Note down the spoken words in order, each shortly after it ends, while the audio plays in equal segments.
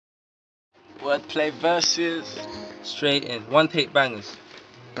Wordplay verses. Straight in, one take bangers.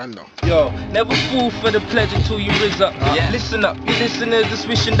 Gando. Yo, never fall for the pledge until you rizz up. Yeah. Listen up, you listeners just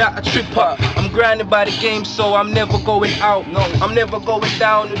wishing that I trip up. I'm grinding by the game, so I'm never going out. No, I'm never going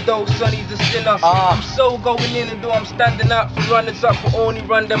down, although Sonny's a sinner. I'm so going in, and though I'm standing out for runners up, but only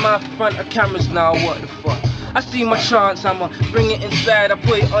run them out in front of cameras now. What the fuck? I see my chance, I'ma bring it inside. I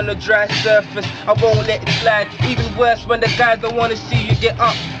put it on a dry surface, I won't let it slide. Even worse when the guys don't wanna see you get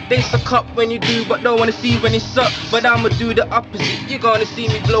up. They suck up when you do, but don't wanna see when you suck. But I'ma do the opposite, you're gonna see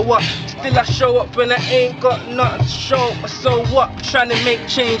me blow up. Still I show up when I ain't got nothing to show. But so what, I'm trying to make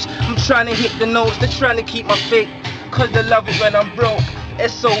change. I'm trying to hit the notes, they're trying to keep my faith. Cause they love it when I'm broke.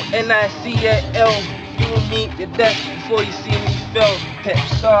 Sonical, you will meet your death before you see me fail.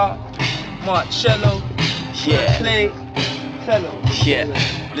 Pepstar Marcello. Yeah. Play, fellow. Yeah.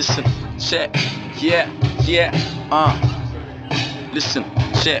 Listen, check. Yeah. Listen,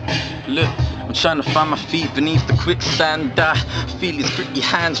 check. Look, I'm trying to find my feet beneath the quicksand. I feel his gritty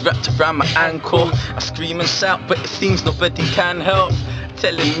hands wrapped around my ankle. I scream and shout, but it seems nobody can help.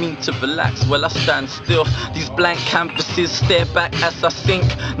 Telling me to relax while I stand still. These blank canvases stare back as I sink.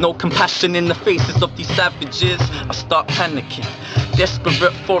 No compassion in the faces of these savages. I start panicking,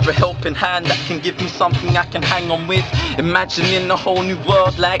 desperate for a helping hand that can give me something I can hang on with. Imagining a whole new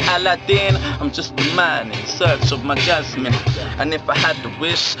world like Aladdin. I'm just a man in search of my jasmine. And if I had the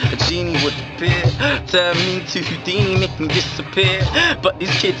wish, a genie would appear, turn me to Houdini, make me disappear. But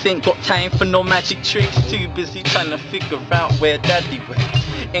these kids ain't got time for no magic tricks. Too busy trying to figure out where daddy went.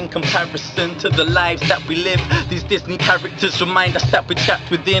 In comparison to the lives that we live, these Disney characters remind us that we're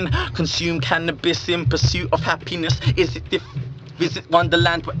trapped within. Consume cannabis in pursuit of happiness. Is it different? Visit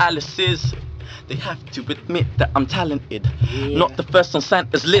Wonderland where Alice is. They have to admit that I'm talented. Not the first on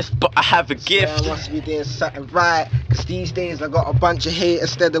Santa's list, but I have a gift. I must be doing something right, cause these days I got a bunch of hate.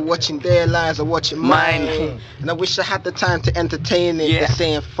 Instead of watching their lives, I'm watching mine. And I wish I had the time to entertain it. They're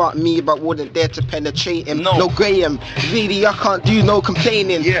saying fuck me, but wouldn't dare to penetrate him. No Graham, really I can't do no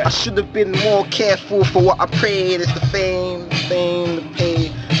complaining. I should have been more careful for what I prayed. It's the fame,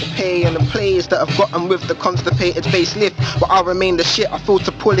 the pay, and the plays that I've gotten with the constipated facelift. But I remain the shit, I feel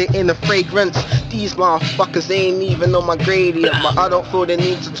to pull it in the fragrance. These motherfuckers ain't even on my grade yet. But I don't feel the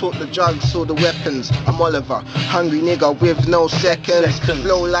need to talk the drugs or the weapons. I'm Oliver, hungry nigga with no seconds.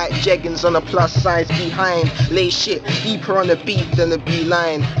 Flow like jeggings on a plus size behind. Lay shit deeper on the beat than the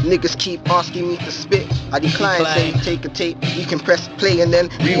beeline. Niggas keep asking me to spit, I decline. Say take a tape, you can press play and then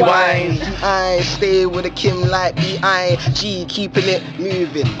rewind. I stay with a Kim like B.I.G, keeping it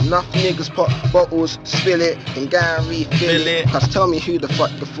moving. Enough niggas pop bottles, spill it, and go and refill it. Cause tell me who the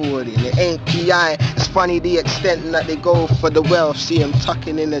fuck affording it ain't P.I. It's funny the extent that they go for the wealth. See him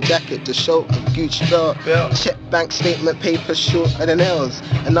tucking in a jacket to show a Gucci belt. Check bank statement papers shorter than L's.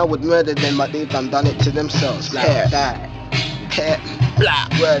 And I would murder them, but they've done it to themselves. Pet,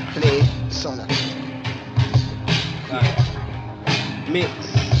 black, wordplay, Sonic. Mix.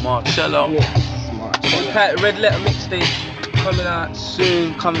 Marcello. Red Letter mixtape coming out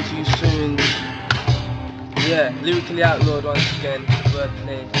soon, coming to you soon. Yeah, lyrically outlawed once again.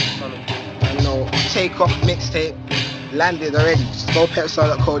 Wordplay, Sonical. I know. Take off mixtape landed already. Just go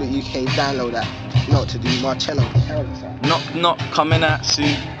pepstar.co.uk, download that. You know what to do. Marcello. Knock, coming out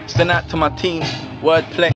soon. Send out to my team. Wordplay.